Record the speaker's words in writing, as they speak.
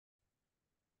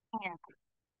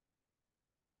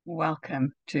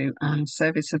Welcome to our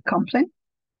service of Compline,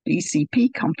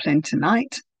 BCP Compline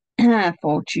tonight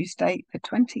for Tuesday, the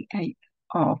 28th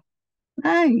of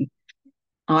May.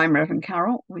 I'm Reverend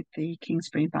Carole with the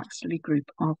Kingsbury and Baxley group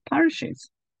of parishes.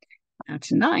 Now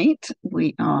tonight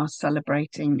we are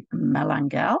celebrating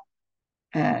Melangell,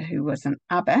 who was an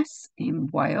abbess in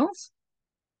Wales,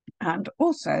 and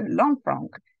also Lanfranc,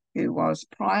 who was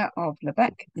prior of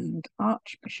Rhydderch and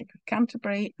Archbishop of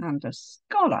Canterbury and a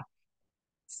scholar.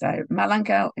 So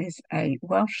Melangell is a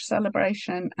Welsh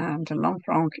celebration and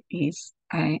Lanfranc is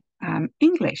an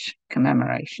English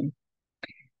commemoration.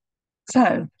 So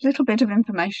a little bit of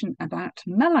information about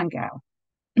Melangell.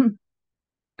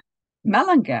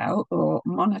 Melangell, or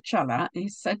Monacella,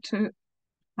 is said to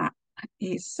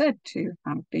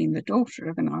have been the daughter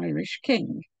of an Irish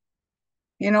king.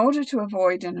 In order to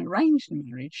avoid an arranged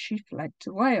marriage, she fled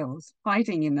to Wales,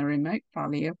 hiding in the remote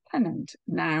valley of Pennant,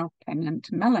 now Pennant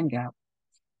Melangell,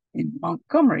 in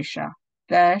Montgomeryshire.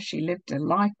 There she lived a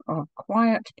life of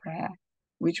quiet prayer,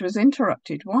 which was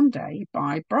interrupted one day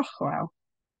by Brochwel,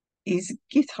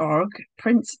 Guesaldo,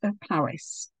 Prince of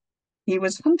Powys. He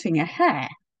was hunting a hare,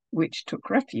 which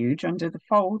took refuge under the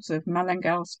folds of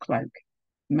Melangell's cloak.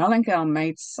 Melangell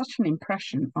made such an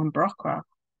impression on Brochwel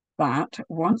that,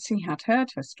 once he had heard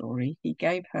her story, he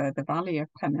gave her the Valley of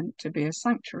Pennant to be a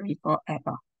sanctuary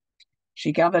forever.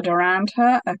 She gathered around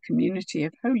her a community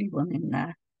of holy women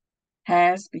there.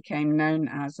 Hares became known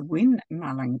as Wyn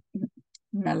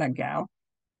Melangell,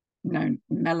 known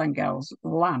Melangell's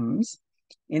lambs,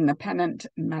 in the Pennant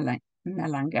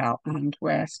Melangell, and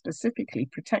were specifically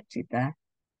protected there.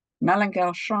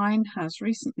 Melangell Shrine has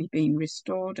recently been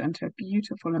restored, and her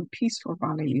beautiful and peaceful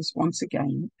valley is once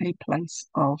again a place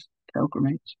of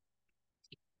pilgrimage.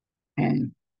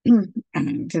 And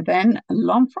then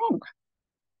Lanfranc.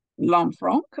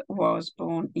 Lanfranc was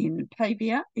born in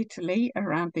Pavia, Italy,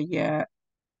 around the year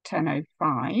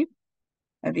 1005.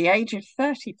 At the age of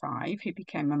 35, he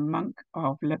became a monk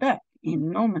of Rhydderch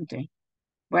in Normandy,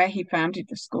 where he founded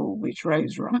the school which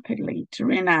rose rapidly to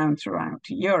renown throughout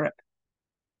Europe.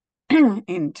 In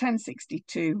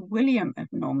 1062, William of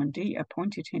Normandy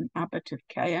appointed him abbot of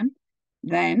Caen,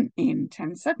 then in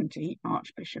 1070,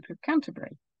 Archbishop of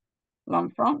Canterbury.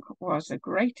 Lanfranc was a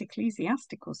great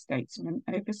ecclesiastical statesman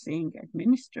overseeing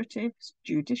administrative,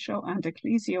 judicial and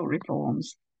ecclesial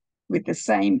reforms with the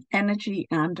same energy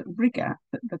and rigour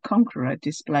that the conqueror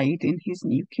displayed in his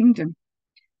new kingdom.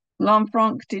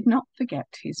 Lanfranc did not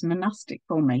forget his monastic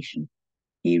formation.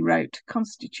 He wrote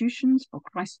constitutions for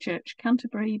Christchurch,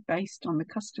 Canterbury, based on the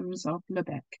customs of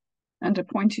Rhydderch, and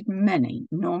appointed many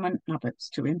Norman abbots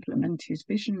to implement his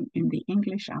vision in the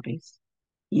English abbeys.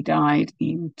 He died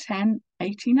in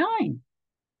 1089.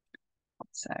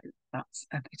 So that's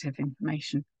a bit of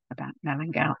information about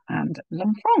Melangell and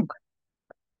Lanfranc.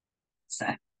 So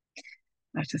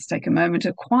let us take a moment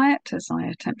of quiet as I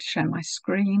attempt to share my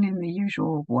screen in the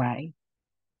usual way.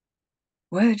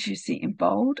 Words you see in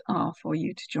bold are for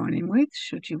you to join in with,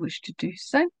 should you wish to do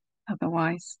so.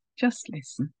 Otherwise, just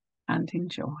listen and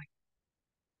enjoy.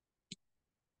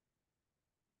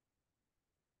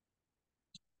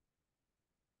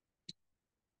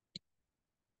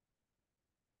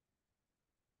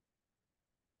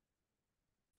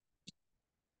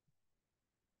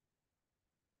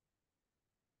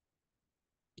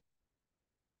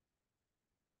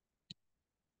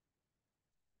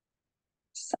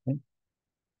 So,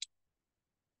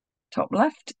 top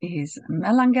left is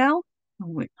Melangell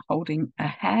holding a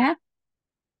hare,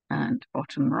 and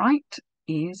bottom right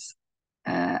is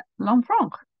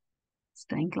Lanfranc,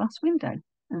 stained glass window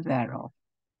thereof.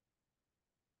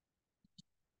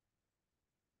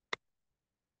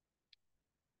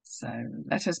 So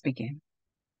let us begin.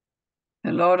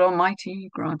 The Lord Almighty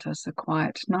grant us a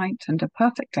quiet night and a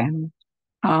perfect end.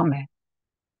 Amen.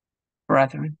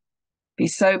 Brethren, be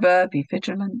sober, be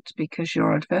vigilant, because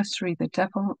your adversary the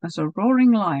devil, as a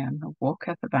roaring lion,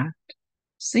 walketh about,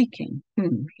 seeking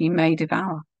whom he may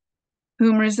devour.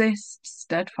 Whom resist,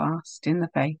 steadfast in the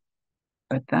faith.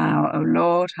 But thou, O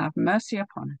Lord, have mercy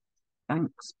upon us.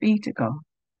 Thanks be to God.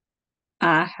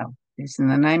 Our help is in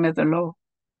the name of the Lord,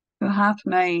 who hath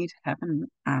made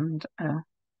heaven and earth.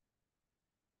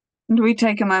 And we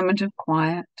take a moment of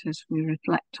quiet as we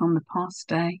reflect on the past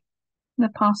day, the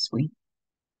past week.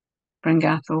 Bring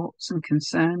our thoughts and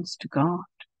concerns to God,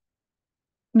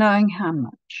 knowing how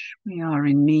much we are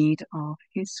in need of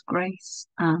his grace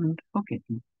and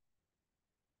forgiveness.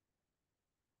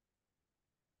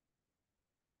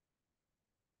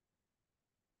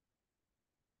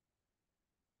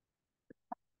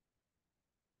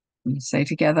 We say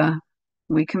together,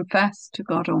 we confess to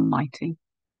God Almighty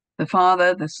the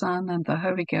Father, the Son, and the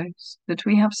Holy Ghost, that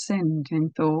we have sinned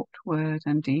in thought, word,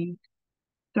 and deed,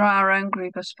 through our own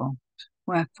grievous fault.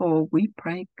 Wherefore we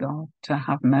pray God to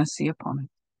have mercy upon us.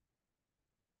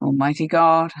 Almighty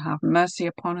God, have mercy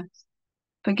upon us.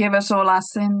 Forgive us all our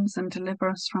sins and deliver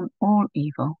us from all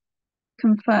evil.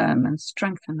 Confirm and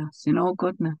strengthen us in all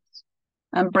goodness,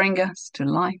 and bring us to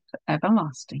life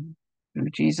everlasting. Through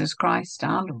Jesus Christ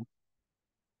our Lord.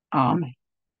 Amen.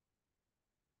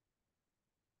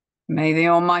 May the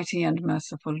Almighty and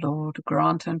merciful Lord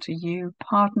grant unto you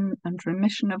pardon and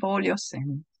remission of all your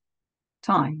sins,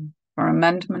 time for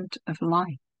amendment of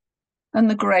life, and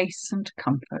the grace and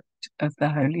comfort of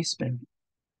the Holy Spirit.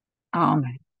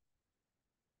 Amen.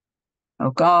 O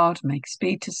God, make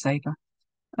speed to save us.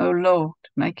 O Lord,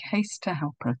 make haste to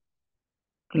help us.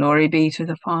 Glory be to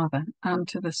the Father, and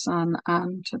to the Son,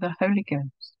 and to the Holy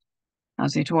Ghost,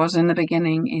 as it was in the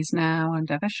beginning, is now, and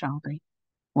ever shall be,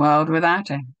 world without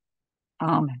end.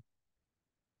 Amen.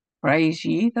 Praise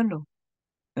ye the Lord.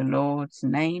 The Lord's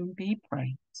name be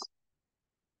praised.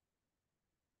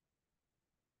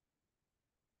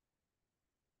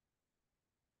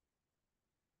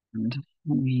 And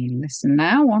we listen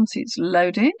now, once it's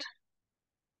loaded,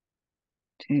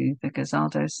 to the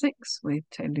Guesaldo 6 with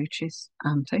Te Lucis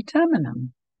Ante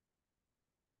Terminum.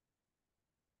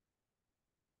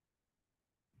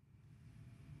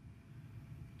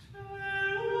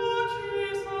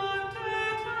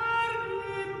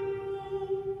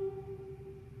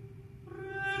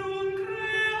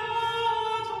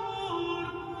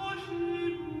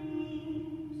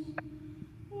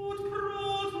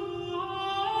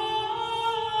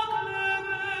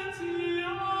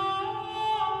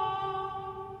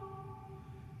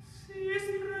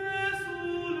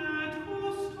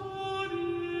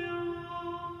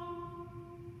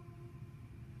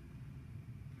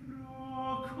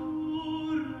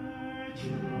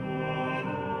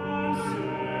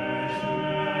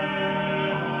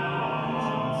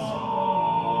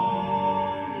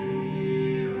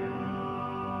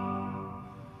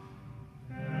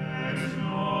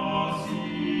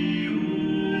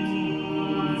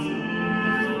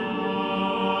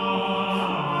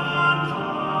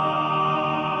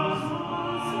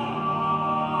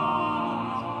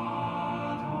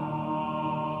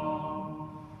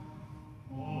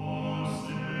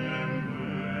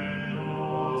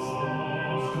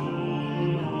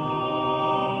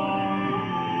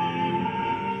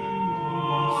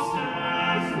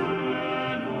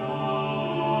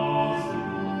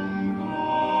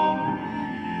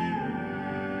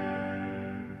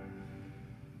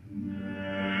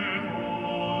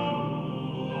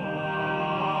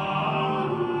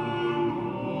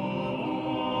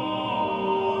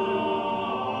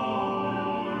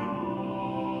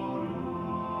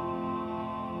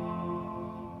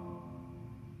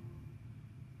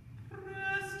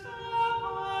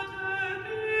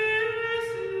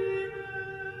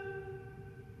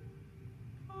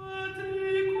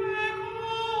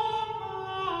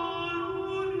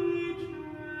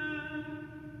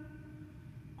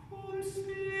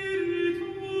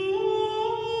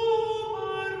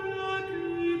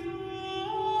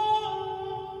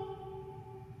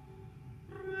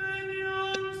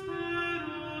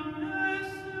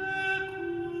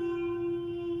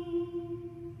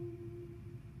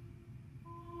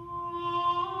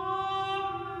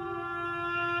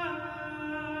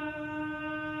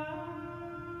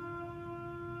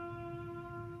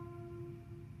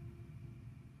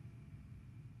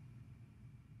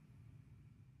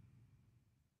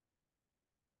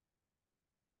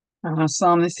 Our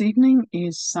psalm this evening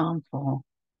is Psalm 4.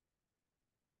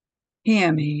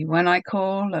 Hear me when I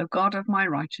call, O God of my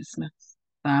righteousness.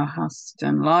 Thou hast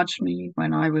enlarged me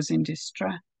when I was in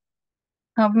distress.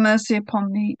 Have mercy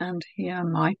upon me and hear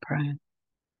my prayer.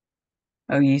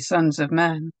 O ye sons of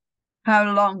men,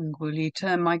 how long will ye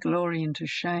turn my glory into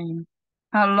shame?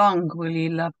 How long will ye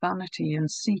love vanity and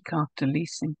seek after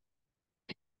leasing?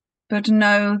 But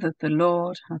know that the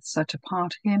Lord hath set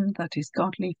apart him that is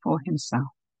godly for himself.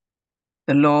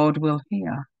 The Lord will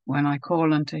hear when I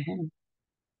call unto him.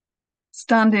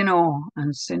 Stand in awe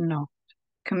and sin not.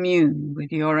 Commune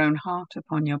with your own heart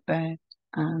upon your bed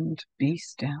and be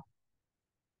still.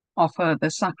 Offer the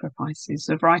sacrifices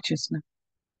of righteousness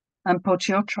and put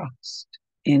your trust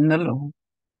in the Lord.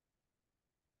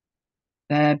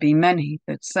 There be many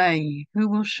that say, who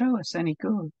will show us any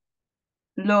good?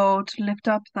 Lord, lift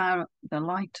up thou the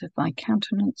light of thy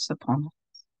countenance upon us.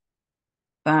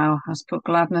 Thou hast put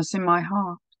gladness in my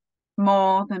heart,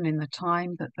 more than in the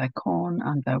time that their corn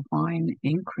and their wine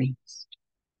increased.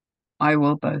 I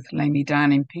will both lay me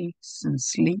down in peace and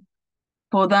sleep,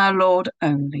 For thou, Lord,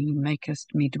 only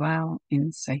makest me dwell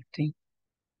in safety.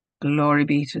 Glory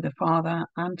be to the Father,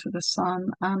 and to the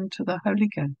Son, and to the Holy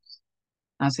Ghost,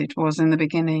 as it was in the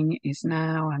beginning, is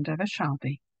now, and ever shall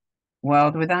be,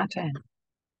 world without end.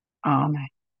 Amen.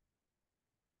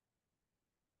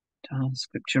 Our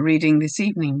scripture reading this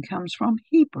evening comes from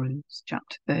Hebrews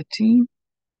chapter 13,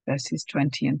 verses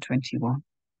 20 and 21.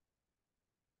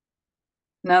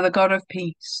 Now the God of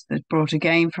peace, that brought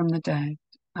again from the dead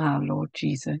our Lord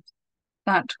Jesus,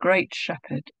 that great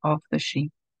shepherd of the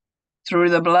sheep, through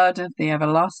the blood of the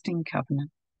everlasting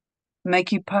covenant,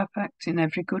 make you perfect in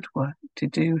every good work to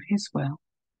do his will,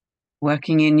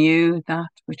 working in you that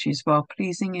which is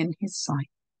well-pleasing in his sight,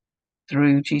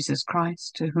 through Jesus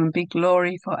Christ, to whom be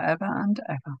glory for ever and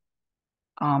ever.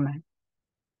 Amen.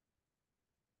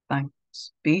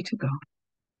 Thanks be to God.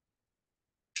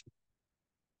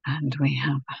 And we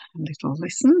have a little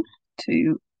listen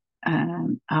to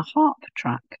a harp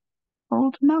track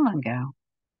called Melangell.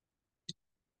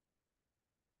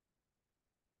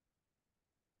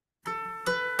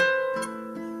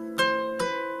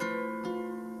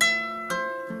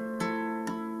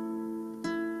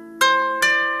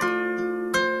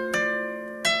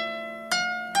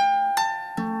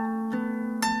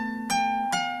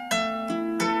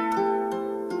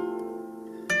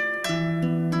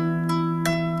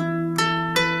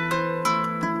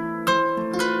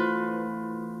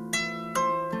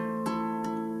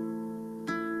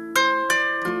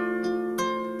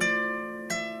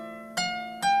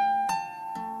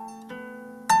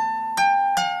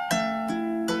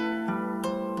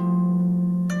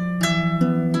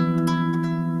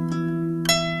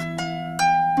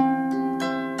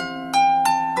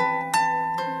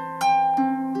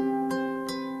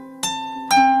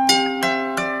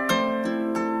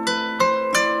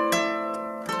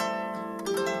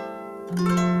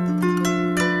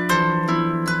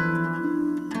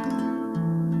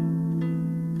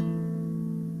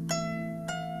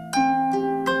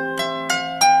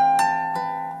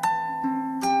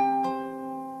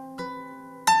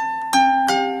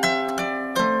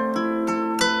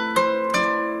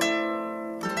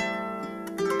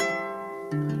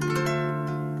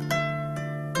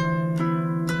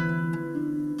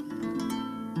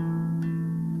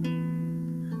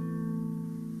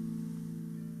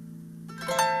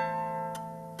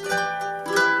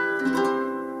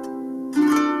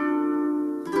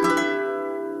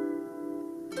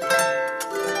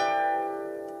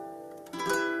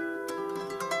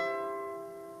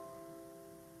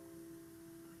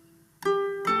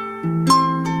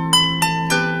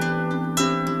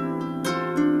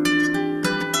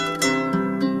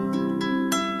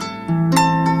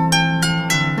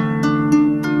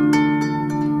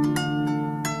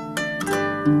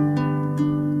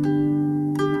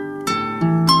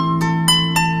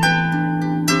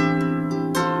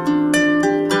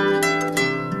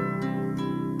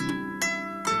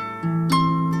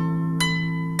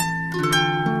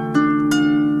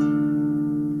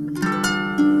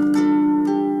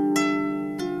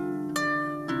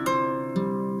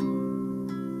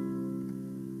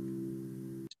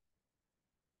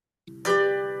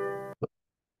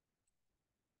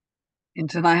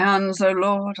 Into thy hands, O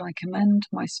Lord, I commend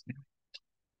my spirit.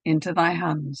 Into thy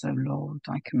hands, O Lord,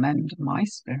 I commend my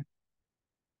spirit.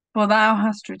 For thou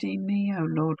hast redeemed me, O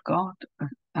Lord God,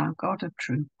 thou God of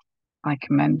truth. I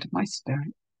commend my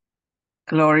spirit.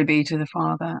 Glory be to the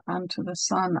Father, and to the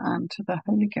Son, and to the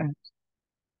Holy Ghost.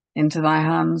 Into thy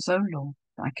hands, O Lord,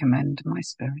 I commend my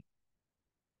spirit.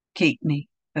 Keep me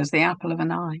as the apple of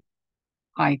an eye.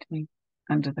 Hide me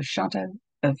under the shadow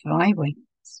of thy wings.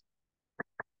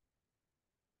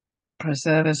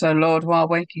 Preserve us, O Lord, while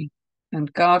waking,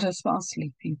 and guard us while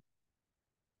sleeping,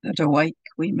 that awake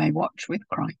we may watch with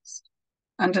Christ,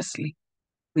 and asleep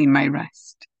we may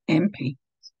rest in peace.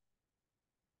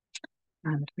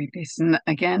 And we listen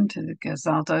again to the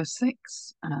Guesaldo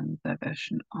 6 and the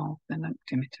version of the Nunc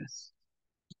Dimittis.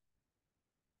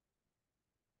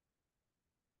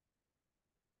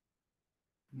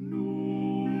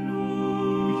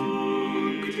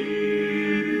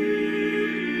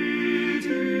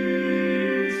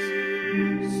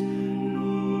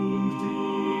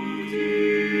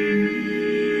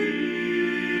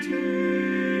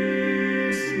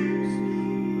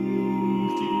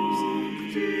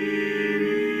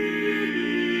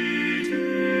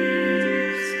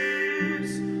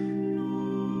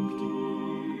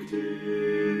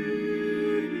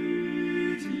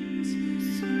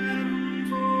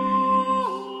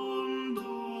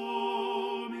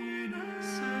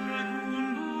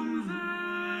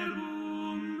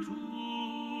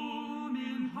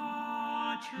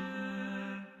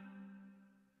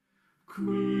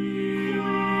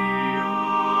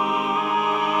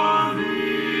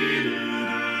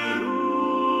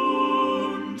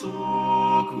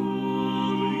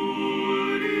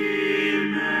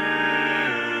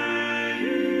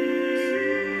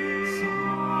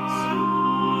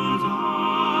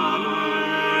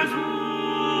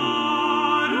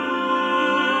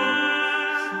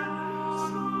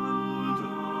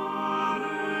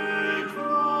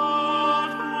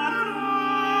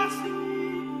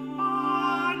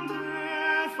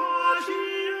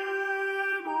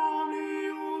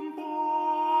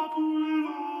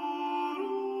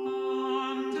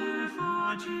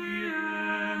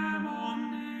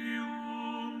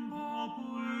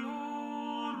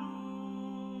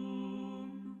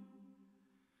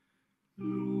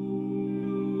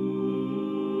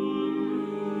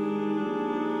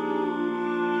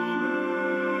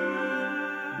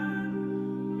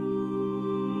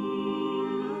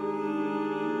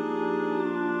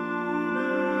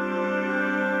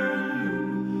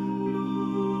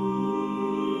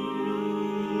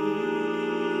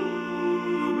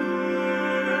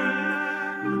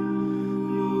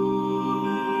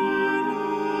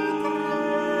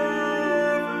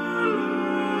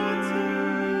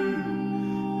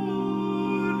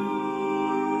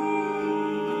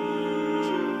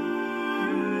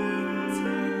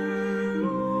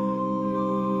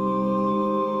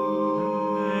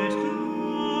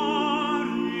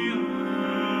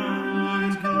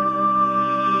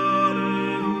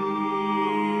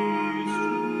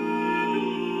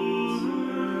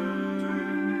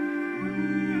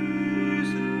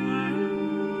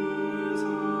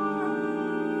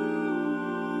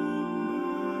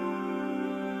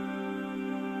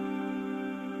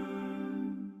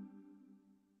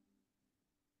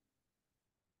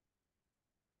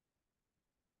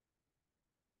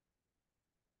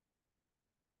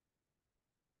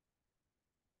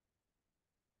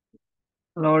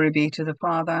 Glory be to the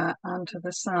Father, and to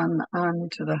the Son,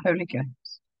 and to the Holy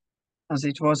Ghost, as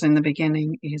it was in the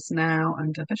beginning, is now,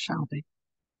 and ever shall be,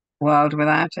 world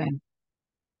without end.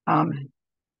 Amen.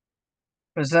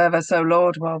 Preserve us, O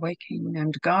Lord, while waking,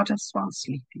 and guard us while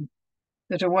sleeping,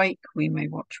 that awake we may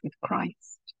watch with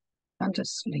Christ, and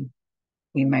asleep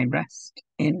we may rest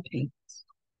in peace.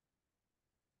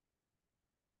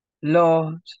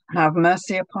 Lord, have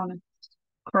mercy upon us.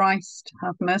 Christ,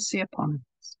 have mercy upon us.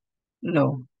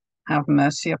 Lord, have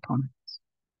mercy upon us.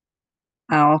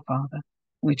 Our Father,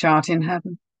 which art in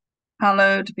heaven,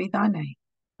 hallowed be thy name.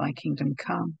 Thy kingdom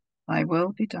come, thy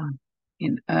will be done,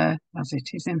 in earth as it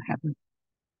is in heaven.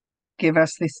 Give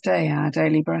us this day our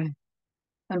daily bread,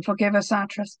 and forgive us our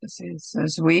trespasses,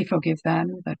 as we forgive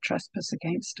them that trespass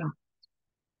against us.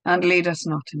 And lead us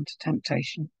not into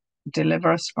temptation,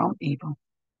 deliver us from evil.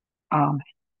 Amen.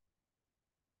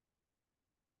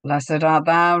 Blessed art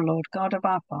thou, Lord God of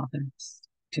our fathers,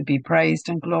 to be praised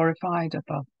and glorified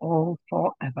above all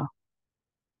forever.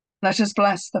 Let us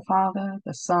bless the Father,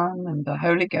 the Son, and the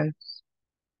Holy Ghost.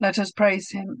 Let us praise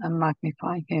him and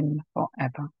magnify him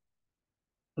forever.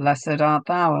 Blessed art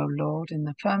thou, O Lord, in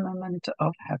the firmament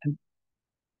of heaven,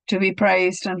 to be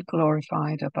praised and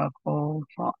glorified above all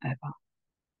forever.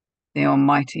 The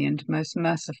Almighty and most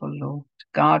merciful Lord,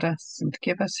 guard us and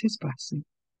give us his blessing.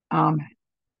 Amen.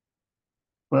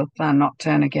 Wilt thou not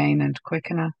turn again and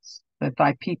quicken us, that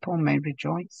thy people may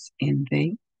rejoice in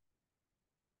thee?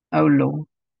 O Lord,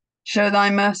 show thy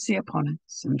mercy upon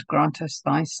us, and grant us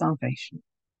thy salvation.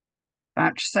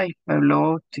 Vouchsafe, O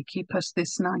Lord, to keep us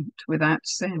this night without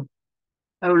sin.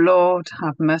 O Lord,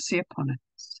 have mercy upon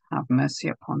us, have mercy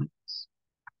upon us.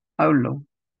 O Lord,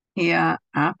 hear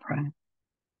our prayer,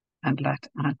 and let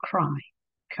our cry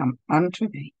come unto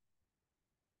thee.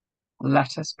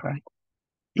 Let us pray.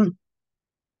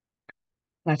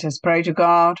 Let us pray to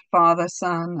God, Father,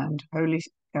 Son, and Holy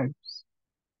Ghost.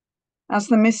 As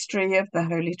the mystery of the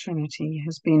Holy Trinity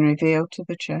has been revealed to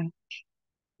the Church,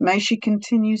 may she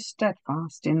continue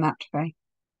steadfast in that faith.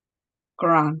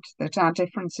 Grant that our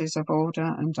differences of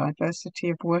order and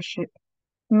diversity of worship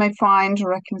may find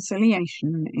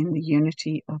reconciliation in the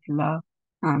unity of love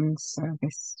and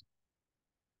service.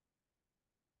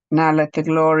 Now let the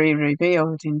glory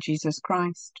revealed in Jesus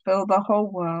Christ fill the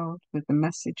whole world with the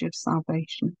message of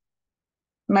salvation.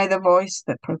 May the voice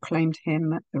that proclaimed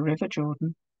him at the river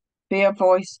Jordan be a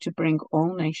voice to bring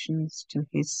all nations to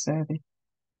his service.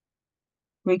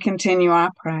 We continue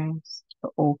our prayers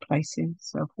for all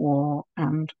places of war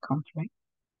and conflict.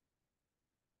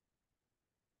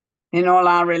 In all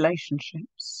our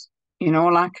relationships, in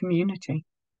all our community,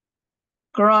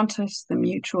 grant us the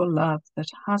mutual love that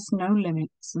has no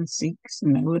limits and seeks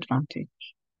no advantage.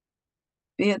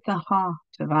 Be at the heart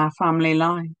of our family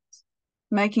lives,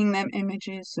 making them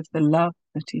images of the love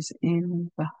that is in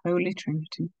the Holy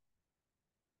Trinity.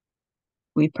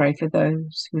 We pray for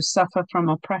those who suffer from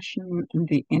oppression and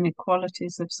the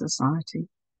inequalities of society.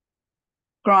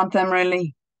 Grant them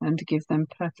relief and give them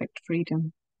perfect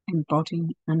freedom in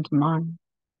body and mind.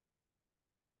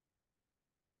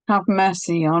 Have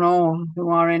mercy on all who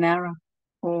are in error,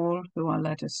 all who are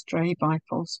led astray by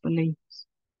false beliefs,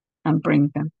 and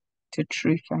bring them to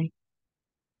true faith.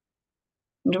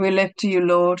 And we lift to you,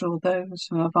 Lord, all those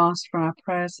who have asked for our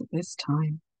prayers at this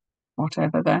time,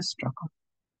 whatever their struggle.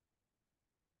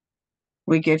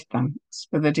 We give thanks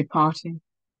for the departed,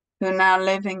 who now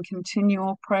live in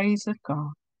continual praise of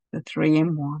God, the Three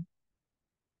in One,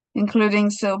 including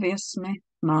Sylvia Smith,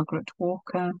 Margaret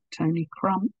Walker, Tony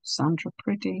Crump, Sandra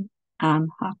Priddy, Anne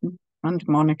Hutton, and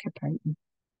Monica Payton.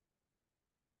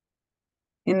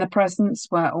 In the presence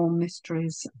where all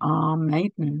mysteries are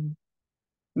made known,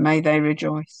 may they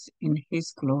rejoice in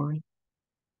his glory.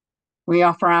 We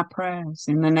offer our prayers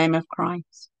in the name of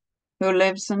Christ, who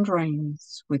lives and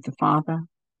reigns with the Father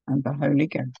and the Holy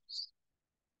Ghost.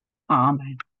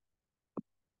 Amen.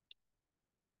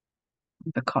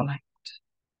 The Collect.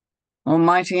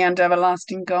 Almighty and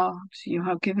everlasting God, you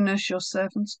have given us your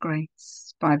servants'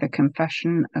 grace by the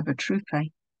confession of a true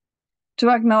faith to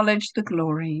acknowledge the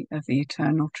glory of the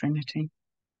eternal Trinity,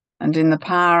 and in the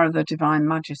power of the divine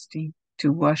majesty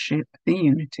to worship the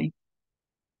unity.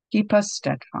 Keep us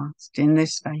steadfast in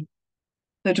this faith,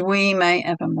 that we may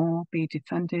evermore be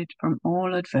defended from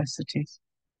all adversities,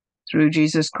 through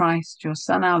Jesus Christ, your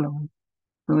Son, our Lord,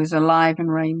 who is alive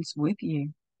and reigns with you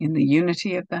in the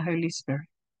unity of the Holy Spirit,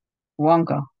 one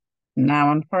God,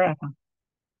 now and forever.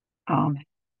 Amen.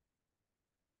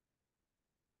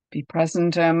 Be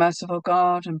present, O merciful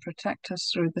God, and protect us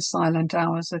through the silent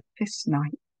hours of this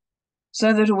night,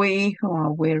 so that we who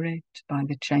are wearied by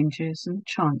the changes and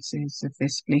chances of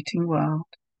this fleeting world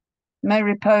may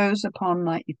repose upon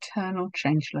thy eternal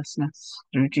changelessness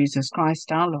through Jesus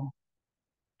Christ our Lord.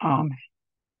 Amen.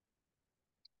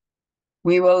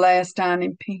 We will lay us down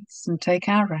in peace and take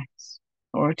our rest,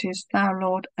 for it is thou,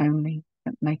 Lord, only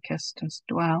that makest us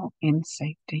dwell in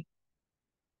safety.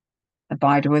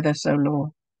 Abide with us, O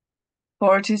Lord,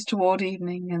 for it is toward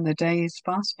evening and the day is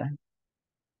fast spent.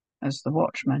 As the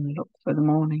watchmen look for the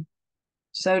morning,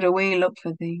 so do we look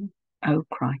for thee, O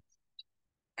Christ.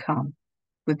 Come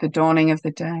with the dawning of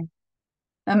the day,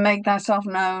 and make thyself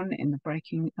known in the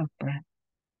breaking of bread.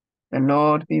 The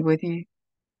Lord be with you,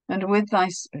 and with thy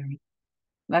spirit.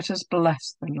 Let us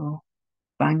bless the Lord.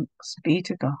 Thanks be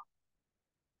to God.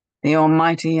 The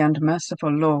Almighty and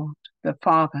merciful Lord, the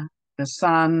Father, the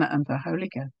Son, and the Holy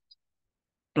Ghost,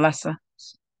 bless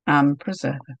us and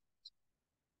preserve us.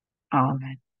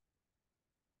 Amen.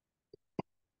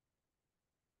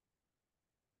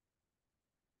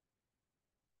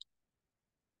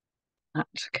 That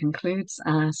concludes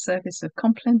our service of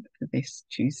Compline for this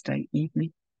Tuesday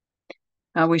evening.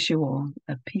 I wish you all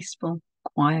a peaceful,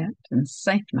 quiet, and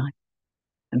safe night,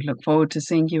 and look forward to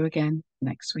seeing you again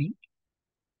next week.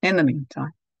 In the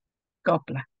meantime, God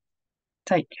bless.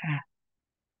 Take care.